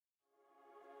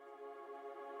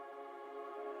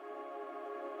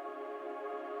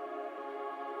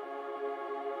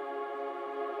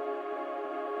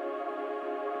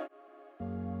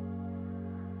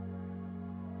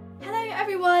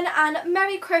everyone and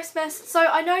Merry Christmas. So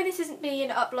I know this isn't being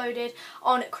uploaded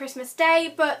on Christmas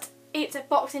Day, but it's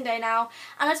Boxing Day now,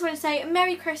 and I just want to say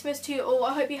Merry Christmas to you all.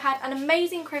 I hope you had an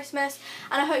amazing Christmas,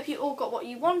 and I hope you all got what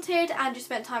you wanted and just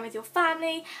spent time with your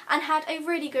family and had a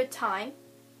really good time.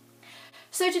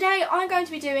 So today I'm going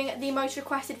to be doing the most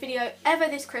requested video ever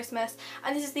this Christmas,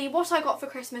 and this is the What I Got for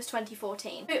Christmas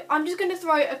 2014. So I'm just going to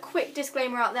throw a quick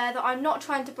disclaimer out there that I'm not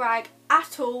trying to brag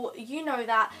at all, you know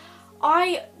that.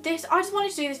 I just wanted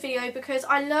to do this video because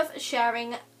I love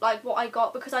sharing like what I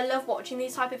got, because I love watching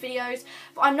these type of videos,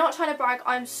 but I'm not trying to brag.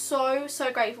 I'm so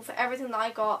grateful for everything that I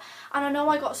got, and I know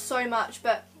I got so much,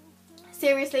 but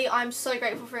seriously, I'm so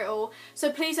grateful for it all.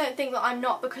 So please don't think that I'm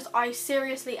not, because I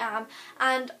seriously am.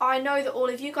 And I know that all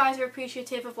of you guys are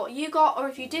appreciative of what you got, or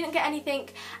if you didn't get anything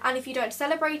and if you don't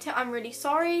celebrate it, I'm really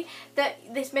sorry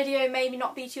that this video may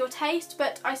not be to your taste,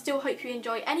 but I still hope you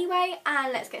enjoy anyway,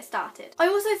 and let's get started. I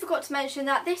also forgot to mention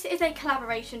that this is a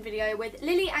collaboration video with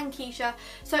Lily and Keisha,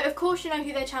 so of course you know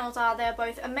who their channels are. They're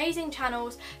both amazing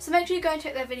channels, so make sure you go and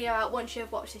check their video out once you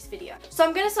have watched this video. So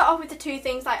I'm going to start off with the two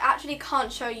things that I actually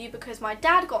can't show you because my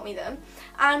dad got me them,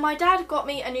 and my dad got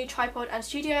me a new tripod and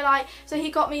studio light. So he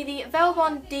got me the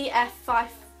Velbon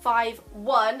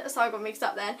DF551, so I got mixed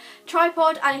up then,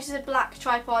 tripod, and it's just a black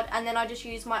tripod, and then I just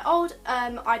used my old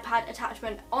iPad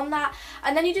attachment on that,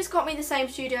 and then he just got me the same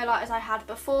studio light as I had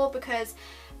before, because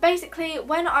basically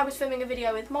when I was filming a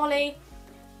video with Molly,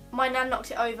 my nan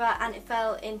knocked it over and it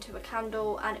fell into a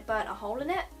candle and it burnt a hole in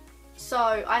it,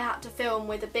 so I had to film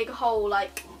with a big hole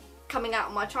like coming out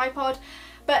of my tripod.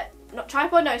 But not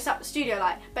tripod, no, studio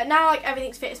light. But now like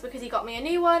everything's fixed because he got me a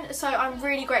new one, so I'm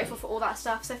really grateful for all that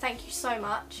stuff, so thank you so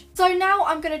much. So now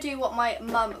I'm going to do what my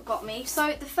mum got me.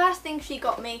 So the first thing she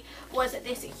got me was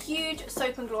this huge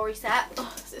Soap and Glory set. Oh,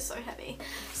 this is so heavy.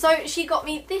 So she got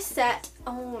me this set.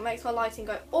 Oh, it makes my lighting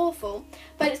go awful.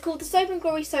 But it's called the Soap and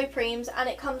Glory Supremes, and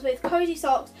it comes with Cozy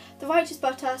Socks, The Righteous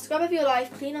Butter, Scrub of Your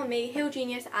Life, Clean on Me, Heal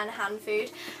Genius and Hand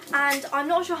Food. And I'm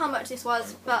not sure how much this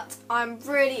was, but I'm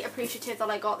really appreciative that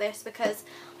I got this, because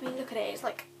I mean look at it, it's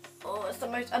like, oh, it's the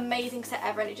most amazing set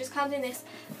ever, and it just comes in this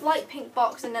light pink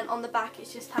box, and then on the back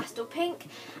it's just pastel pink,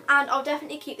 and I'll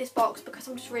definitely keep this box because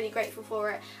I'm just really grateful for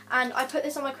it. And I put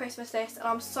this on my Christmas list, and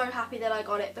I'm so happy that I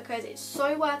got it because it's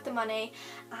so worth the money,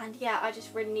 and yeah, I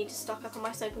just really need to stock up on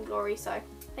my Soap and Glory, so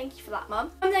thank you for that,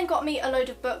 Mum. Mum then got me a load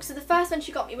of books. So the first one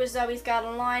she got me was Zoe's Girl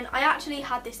Online. I actually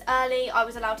had this early. I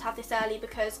was allowed to have this early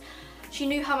because she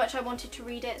knew how much I wanted to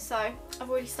read it, so I've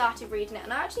already started reading it,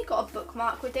 and I actually got a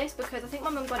bookmark with this because I think my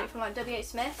mum got it from like W.H.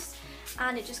 Smith's,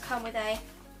 and it just come with a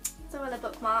Zoella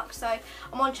bookmark. So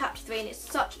I'm on chapter 3 and it's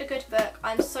such a good book.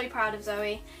 I'm so proud of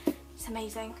Zoe. It's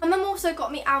amazing. My mum also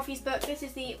got me Alfie's book. This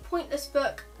is the Pointless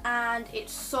book, and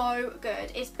it's so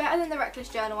good. It's better than the Reckless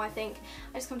Journal, I think.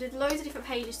 I just come with loads of different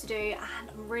pages to do, and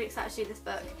I'm really excited to do this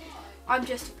book. I'm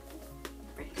just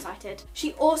excited.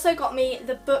 She also got me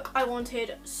the book I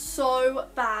wanted so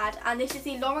bad, and this is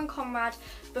the Lauren Conrad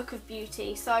Book of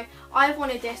Beauty. So I've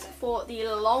wanted this for the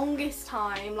longest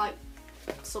time, like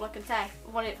that's all I can say.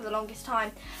 I've wanted it for the longest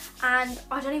time, and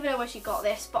I don't even know where she got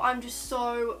this, but I'm just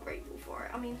so grateful for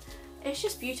it. I mean, it's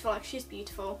just beautiful, like she's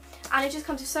beautiful, and it just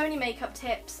comes with so many makeup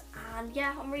tips, and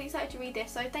yeah, I'm really excited to read this,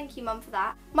 so thank you, Mum, for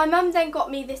that. My mum then got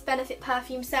me this Benefit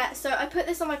perfume set, so I put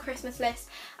this on my Christmas list,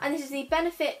 and this is the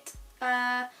Benefit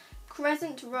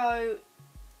Crescent Row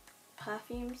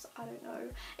perfumes, I don't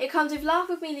know. It comes with Laugh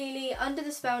With Me Lily, Under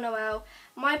the Spell Noel,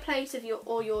 My Place of Your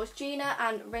or Yours Gina,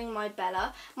 and Ring My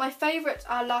Bella. My favourites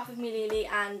are Laugh With Me Lily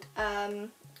and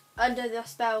Under My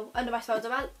Spell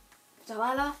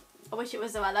Zoella. I wish it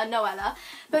was Noella.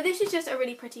 But this is just a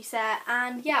really pretty set,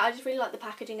 and yeah, I just really like the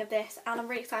packaging of this, and I'm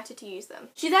really excited to use them.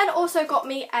 She then also got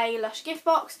me a Lush gift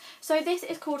box. So this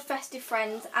is called Festive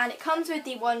Friends, and it comes with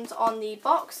the ones on the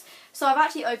box. So I've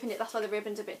actually opened it, that's why the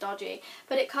ribbon's a bit dodgy.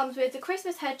 But it comes with the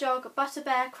Christmas Hedgehog, Butter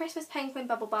Bear, Christmas Penguin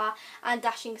Bubble Bar, and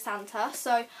Dashing Santa.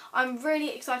 So I'm really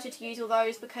excited to use all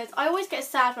those because I always get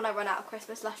sad when I run out of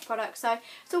Christmas Lush products, so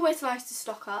it's always nice to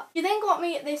stock up. She then got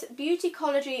me this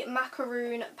Beautycology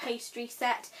macaroon pastry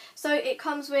set. So it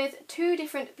comes with two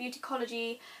different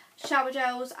Beautycology shower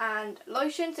gels and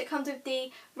lotions. It comes with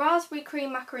the raspberry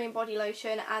cream macaroon body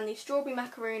lotion and the strawberry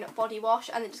macaroon body wash,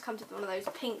 and it just comes with one of those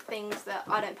pink things that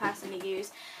I don't personally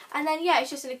use. And then yeah, it's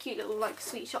just in a cute little like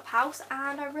sweet shop house,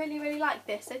 and I really like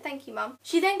this, so thank you, Mum.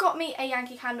 She then got me a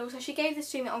Yankee candle, so she gave this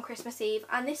to me on Christmas Eve,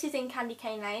 and this is in Candy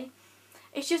Cane Lane.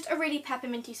 It's just a really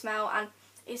pepperminty smell, and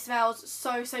it smells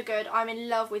so good. I'm in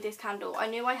love with this candle. I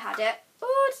knew I had it.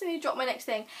 oh, I just need to drop my next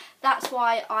thing. That's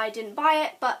why I didn't buy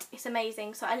it, but it's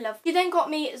amazing, so I love it. She then got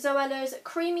me Zoella's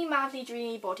Creamy Madly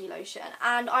Dreamy Body Lotion,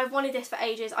 and I've wanted this for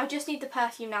ages. I just need the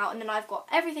perfume now, and then I've got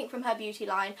everything from her beauty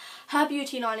line. Her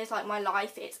beauty line is like my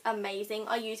life. It's amazing.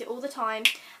 I use it all the time,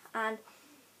 and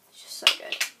it's just so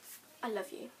good. I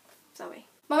love you, Zoe.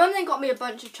 My mum then got me a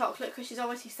bunch of chocolate because she's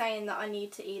obviously saying that I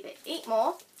need to either eat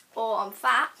more or I'm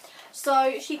fat.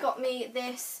 So she got me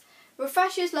this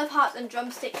Refreshers Love Hearts and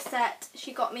Drumsticks set.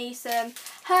 She got me some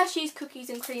Hershey's Cookies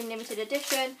and Cream limited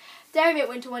edition, Dairy Milk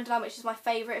Winter Wonderland, which is my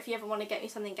favourite. If you ever want to get me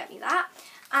something, get me that.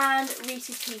 And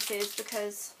Reese's Pieces,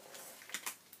 because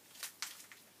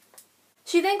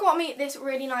she then got me this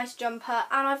really nice jumper,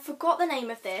 and I forgot the name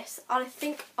of this. I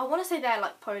want to say they're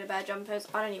like polar bear jumpers,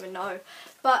 I don't even know.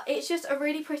 But it's just a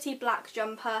really pretty black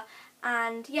jumper,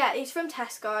 and yeah, it's from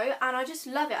Tesco, and I just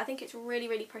love it. I think it's really,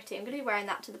 really pretty. I'm going to be wearing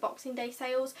that to the Boxing Day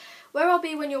sales, where I'll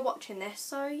be when you're watching this.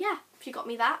 So yeah, she got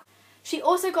me that. She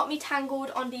also got me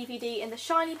Tangled on DVD in the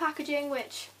shiny packaging,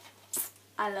 which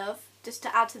I love, just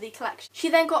to add to the collection. She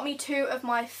then got me two of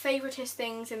my favouriteest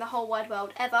things in the whole wide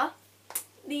world ever.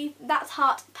 The That's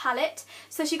Heart palette.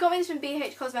 So she got me this from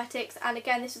BH Cosmetics, and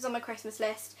again, this was on my Christmas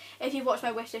list. If you watched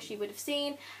my wish list, you would have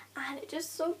seen, and it's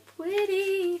just so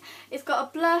pretty. It's got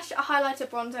a blush, a highlighter,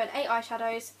 bronzer, and 8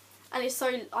 eyeshadows, and it's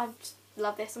so, I just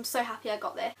love this. I'm so happy I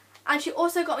got this. And she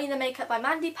also got me the Makeup by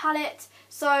Mandy palette.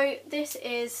 So this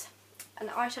is an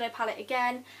eyeshadow palette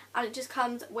again, and it just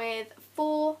comes with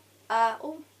 4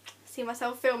 oh, see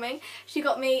myself filming. She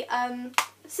got me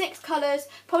 6 colours.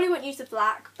 Probably wouldn't use the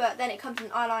black, but then it comes in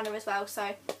eyeliner as well, so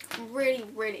I'm really,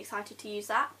 really excited to use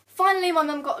that. Finally, my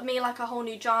mum got me like a whole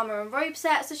new pyjama and robe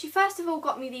set. So she first of all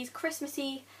got me these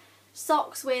Christmassy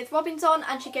socks with robins on,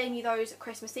 and she gave me those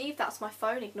Christmas Eve. That's my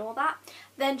phone, ignore that.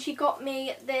 Then she got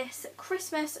me this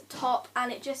Christmas top,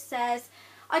 and it just says,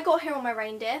 I got here on my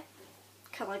reindeer,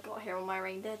 because I got here on my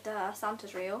reindeer, duh,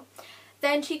 Santa's real.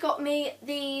 Then she got me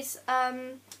these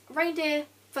reindeer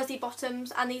fuzzy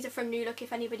bottoms, and these are from New Look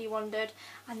if anybody wondered,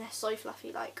 and they're so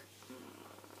fluffy, like,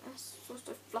 they're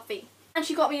so fluffy. And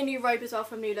she got me a new robe as well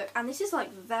from New Look, and this is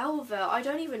like velvet. I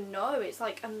don't even know, it's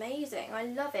like amazing. I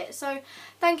love it. So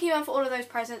thank you, Mum, for all of those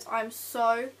presents. I'm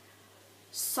so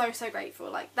grateful.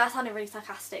 Like, that sounded really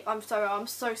sarcastic. I'm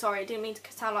so sorry. I didn't mean to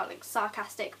sound like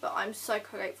sarcastic, but I'm so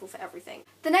grateful for everything.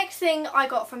 The next thing I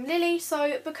got from Lily.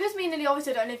 So because me and Lily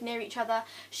obviously don't live near each other,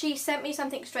 she sent me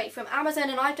something straight from Amazon,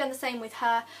 and I've done the same with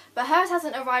her, but hers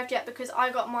hasn't arrived yet because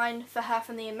I got mine for her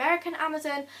from the American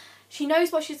Amazon. She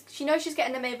knows she's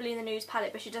getting the Maybelline The News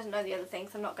palette, but she doesn't know the other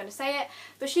things, so I'm not going to say it.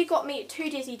 But she got me 2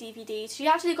 Disney DVDs. She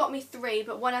actually got me 3,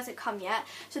 but 1 hasn't come yet.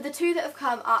 So the 2 that have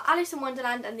come are Alice in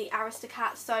Wonderland and the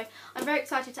Aristocats. So I'm very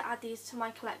excited to add these to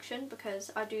my collection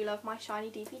because I do love my shiny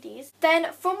DVDs.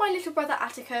 Then from my little brother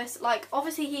Atticus, like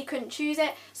obviously he couldn't choose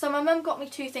it, so my mum got me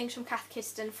 2 things from Cath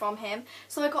Kidston from him.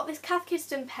 So I got this Cath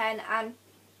Kidston pen, and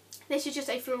this is just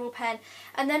a floral pen,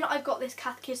 and then I got this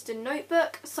Cath Kidston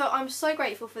notebook. So I'm so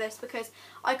grateful for this because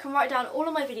I can write down all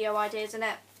of my video ideas in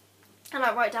it, and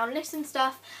I write down lists and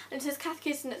stuff, and it says Cath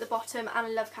Kidston at the bottom, and I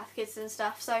love Cath Kidston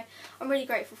stuff, so I'm really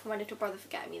grateful for my little brother for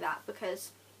getting me that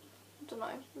because, I don't know,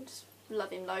 I just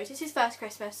love him loads. It's his first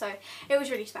Christmas, so it was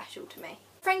really special to me.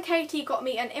 Friend Katie got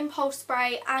me an impulse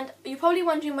spray, and you're probably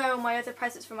wondering where all my other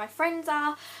presents from my friends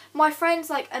are. My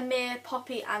friends like Amir,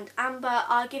 Poppy and Amber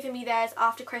are giving me theirs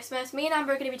after Christmas. Me and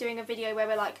Amber are going to be doing a video where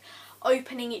we're like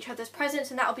opening each other's presents,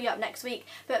 and that'll be up next week.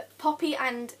 But Poppy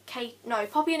and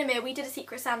Amir, we did a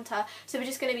Secret Santa, so we're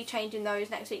just going to be changing those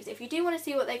next week. So if you do want to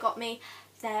see what they got me,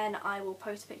 then I will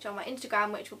post a picture on my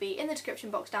Instagram, which will be in the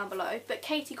description box down below. But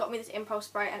Katie got me this impulse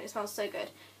spray, and it smells so good.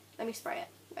 Let me spray it.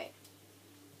 Wait.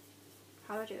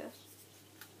 How do I do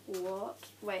this? What?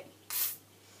 Wait.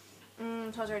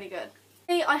 Smells really good.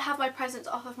 I have my presents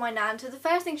off of my nan. So the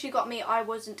first thing she got me I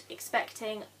wasn't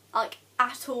expecting, like,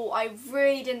 at all. I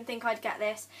really didn't think I'd get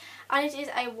this. And it is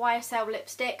a YSL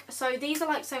lipstick. So these are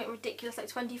like something ridiculous, like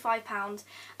 £25.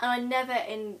 And I never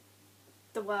in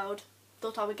the world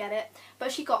thought I would get it.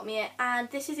 But she got me it. And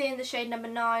this is in the shade number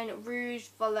 9, Rouge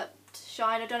Volupte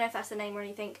Shine. I don't know if that's the name or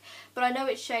anything, but I know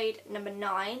it's shade number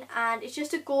 9, and it's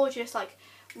just a gorgeous like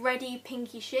reddy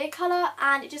pinky sheer colour,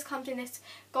 and it just comes in this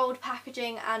gold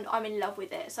packaging, and I'm in love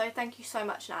with it. So thank you so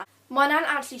much, Nan. My nan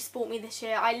actually sport me this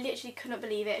year. I literally couldn't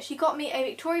believe it. She got me a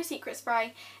Victoria's Secret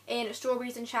spray in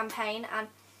strawberries and champagne, and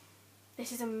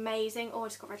this is amazing. Oh, I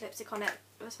just got red lipstick on it.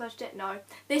 Have I smudged it? No.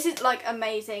 This is like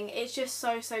amazing. It's just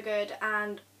so good,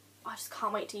 and I just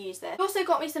can't wait to use this. She also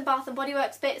got me some Bath and Body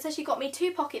Works bits. So she got me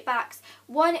 2 pocket backs,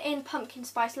 one in pumpkin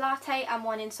spice latte and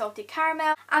one in salted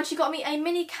caramel. And she got me a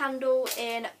mini candle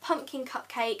in pumpkin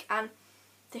cupcake, and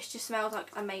this just smells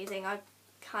like amazing. I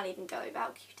can't even go about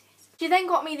how cute it is. She then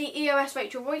got me the EOS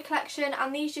Rachel Roy collection,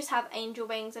 and these just have angel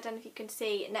wings. I don't know if you can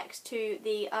see next to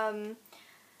the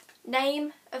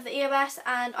name of the EOS,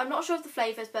 and I'm not sure of the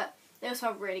flavours, but they all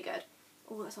smell really good.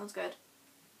 Oh, that sounds good.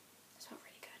 They smell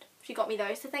really good. She got me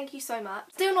those, so thank you so much.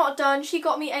 Still not done, she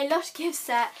got me a Lush gift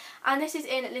set, and this is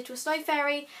in Little Snow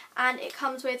Fairy, and it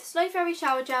comes with Snow Fairy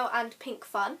shower gel and Pink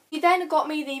Fun. She then got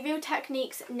me the Real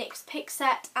Techniques NYX Pick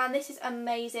set, and this is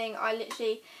amazing. I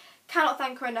literally cannot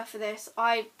thank her enough for this.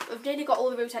 I've nearly got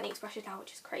all the Real Techniques brushes now,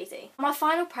 which is crazy. My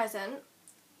final present,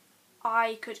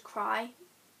 I could cry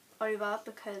over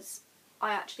because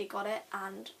I actually got it,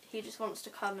 and he just wants to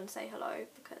come and say hello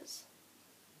because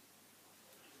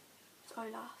it's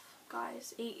Olaf,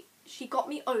 guys. She got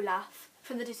me Olaf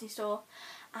from the Disney store,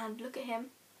 and look at him.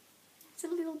 It's a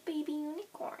little baby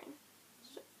unicorn.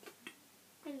 So,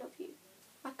 I love you.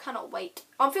 I cannot wait.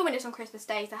 I'm filming this on Christmas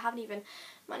Day, so I haven't even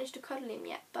managed to cuddle him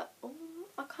yet, but oh,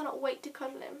 I cannot wait to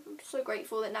cuddle him. I'm so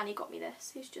grateful that Nanny got me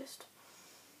this.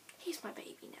 He's my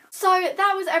baby now. So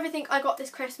that was everything I got this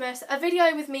Christmas. A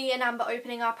video with me and Amber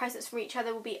opening our presents for each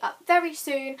other will be up very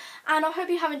soon, and I hope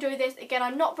you have enjoyed this. Again,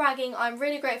 I'm not bragging, I'm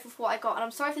really grateful for what I got, and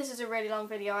I'm sorry if this is a really long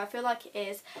video. I feel like it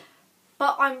is,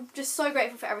 but I'm just so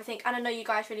grateful for everything, and I know you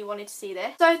guys really wanted to see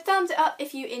this. So thumbs it up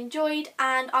if you enjoyed,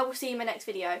 and I will see you in my next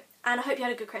video, and I hope you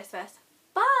had a good Christmas.